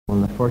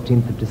on the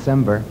 14th of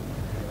December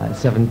at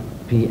 7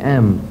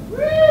 p.m.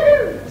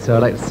 So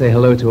I'd like to say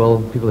hello to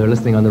all people who are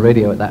listening on the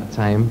radio at that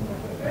time.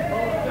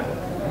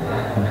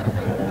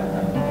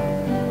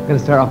 I'm going to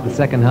start off the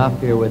second half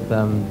here with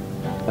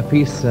a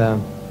piece I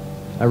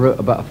wrote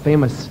about a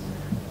famous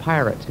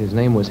pirate whose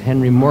name was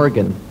Henry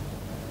Morgan.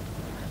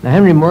 Now,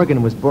 Henry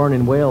Morgan was born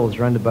in Wales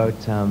around about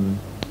the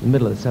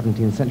middle of the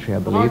 17th century, I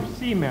believe. Large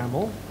sea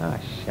mammal. Ah,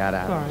 shut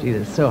up. Sorry.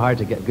 Jesus, it's so hard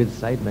to get good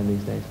sidemen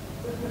these days.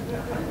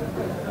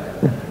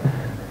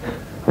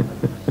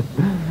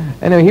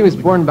 Anyway, he was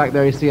born back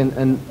there, you see,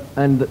 and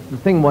the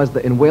thing was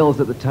that in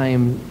Wales at the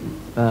time,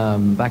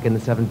 back in the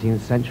 17th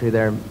century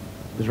there,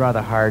 it was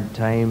rather hard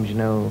times, you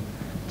know.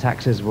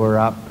 Taxes were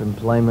up,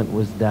 employment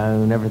was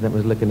down, everything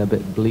was looking a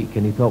bit bleak,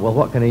 and he thought, well,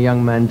 what can a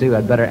young man do?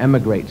 I'd better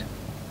emigrate.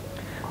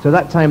 So at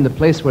that time, the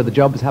place where the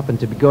jobs happened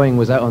to be going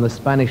was out on the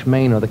Spanish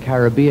Main or the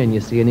Caribbean, you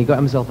see, and he got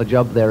himself a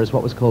job there as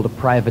what was called a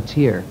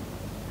privateer.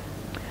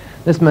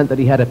 This meant that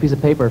he had a piece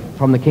of paper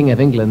from the King of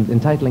England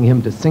entitling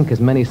him to sink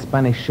as many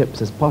Spanish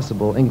ships as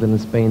possible, England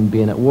and Spain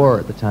being at war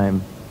at the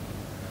time.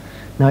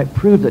 Now, it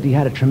proved that he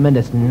had a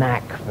tremendous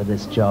knack for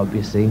this job,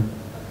 you see.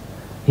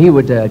 He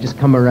would just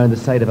come around the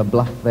side of a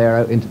bluff there,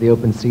 out into the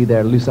open sea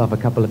there, loose off a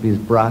couple of his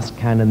brass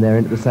cannon there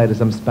into the side of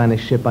some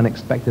Spanish ship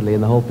unexpectedly,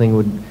 and the whole thing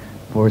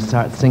would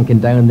start sinking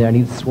down there, and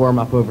he'd swarm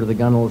up over the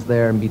gunwales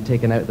there and be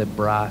taking out the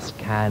brass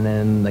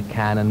cannon, the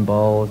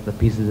cannonballs, the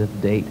pieces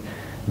of date,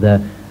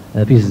 the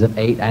pieces of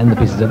 8 and the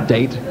pieces of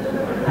date.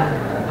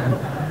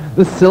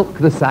 The silk,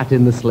 the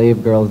satin, the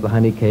slave girls, the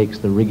honey cakes,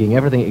 the rigging,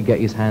 everything he could get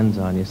his hands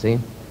on, you see.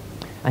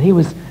 And he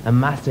was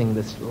amassing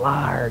this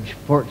large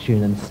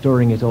fortune and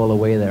storing it all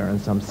away there on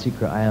some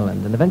secret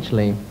island. And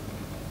eventually,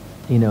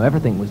 you know,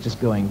 everything was just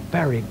going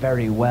very,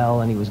 very well,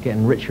 and he was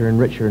getting richer and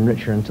richer and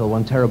richer until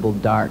one terrible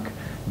dark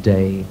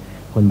day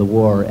when the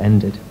war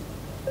ended.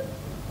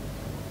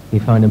 He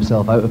found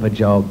himself out of a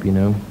job, you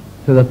know.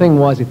 So the thing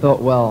was, he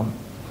thought, well,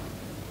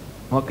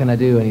 what can I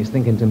do? And he's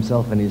thinking to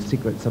himself in his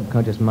secret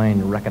subconscious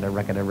mind, racketa,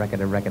 racketa,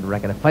 racketa, racketa,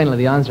 racketa. Finally,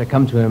 the answer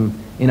come to him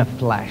in a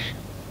flash.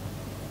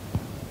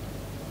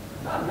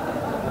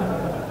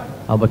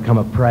 I'll become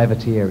a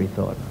privateer, he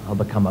thought. I'll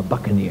become a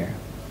buccaneer.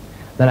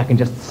 Then I can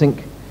just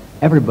sink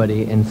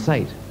everybody in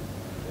sight.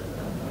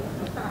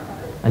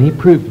 And he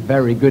proved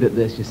very good at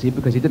this, you see,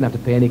 because he didn't have to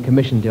pay any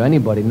commission to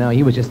anybody. Now,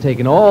 he was just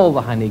taking all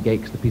the honey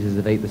cakes, the pieces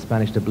of 8, the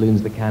Spanish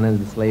doubloons, the cannons,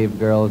 the slave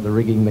girls, the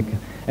rigging,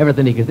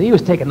 everything he could. He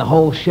was taking the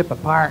whole ship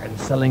apart and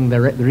selling the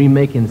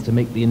remakings to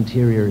make the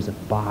interiors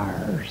of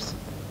bars.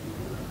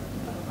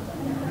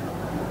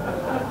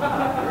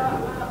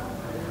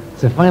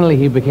 So finally,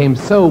 he became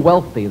so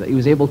wealthy that he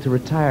was able to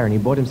retire, and he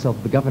bought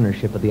himself the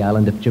governorship of the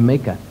island of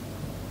Jamaica.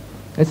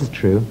 This is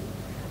true.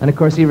 And of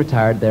course, he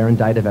retired there and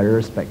died a very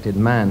respected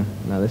man.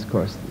 Now, this, of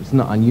course, it's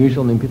not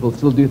unusual. I mean, people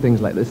still do things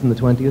like this in the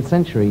 20th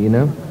century, you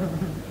know.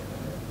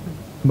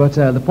 But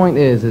the point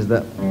is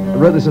that I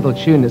wrote this little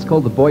tune. It's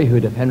called The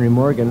Boyhood of Henry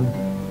Morgan.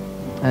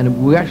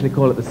 And we actually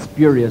call it The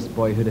Spurious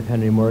Boyhood of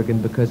Henry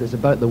Morgan because it's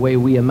about the way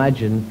we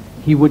imagine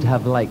he would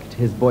have liked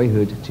his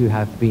boyhood to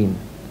have been.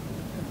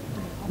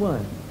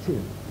 1,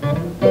 2.